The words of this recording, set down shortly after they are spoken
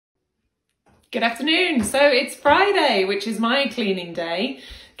Good afternoon. So it's Friday, which is my cleaning day.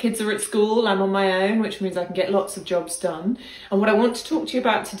 Kids are at school, I'm on my own, which means I can get lots of jobs done. And what I want to talk to you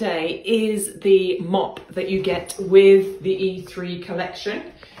about today is the mop that you get with the E3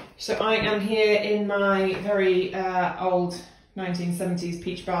 collection. So I am here in my very old 1970s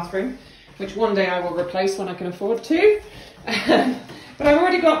peach bathroom, which one day I will replace when I can afford to. But I've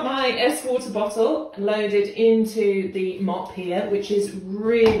already got my S water bottle loaded into the mop here, which is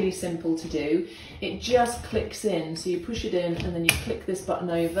really simple to do. It just clicks in, so you push it in and then you click this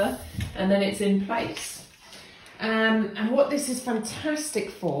button over and then it's in place. And what this is fantastic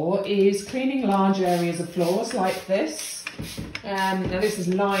for is cleaning large areas of floors like this. Now this is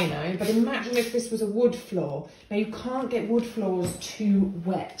lino, but imagine if this was a wood floor. Now you can't get wood floors too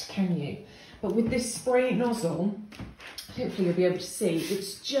wet, can you? But with this spray nozzle, hopefully you'll be able to see,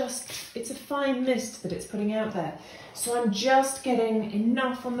 it's a fine mist that it's putting out there. So I'm just getting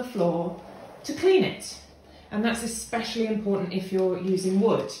enough on the floor to clean it. And that's especially important if you're using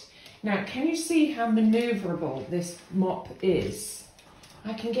wood. Now, can you see how maneuverable this mop is?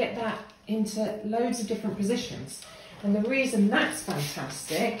 I can get that into loads of different positions. And the reason that's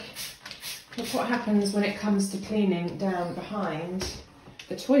fantastic, look what happens when it comes to cleaning down behind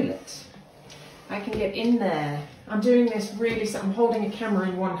the toilet. I can get in there. I'm doing this really, so I'm holding a camera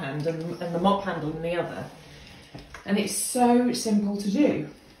in one hand and the mop handle in the other. And it's so simple to do.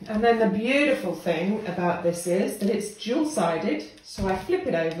 And then the beautiful thing about this is that it's dual-sided, so I flip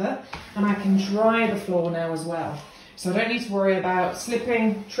it over and I can dry the floor now as well. So I don't need to worry about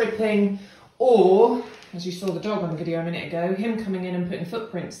slipping, tripping, or, as you saw the dog on the video a minute ago, him coming in and putting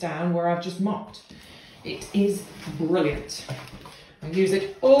footprints down where I've just mopped. It is brilliant. I use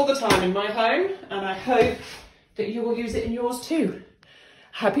it all the time in my home, and I hope that you will use it in yours too.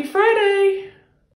 Happy Friday!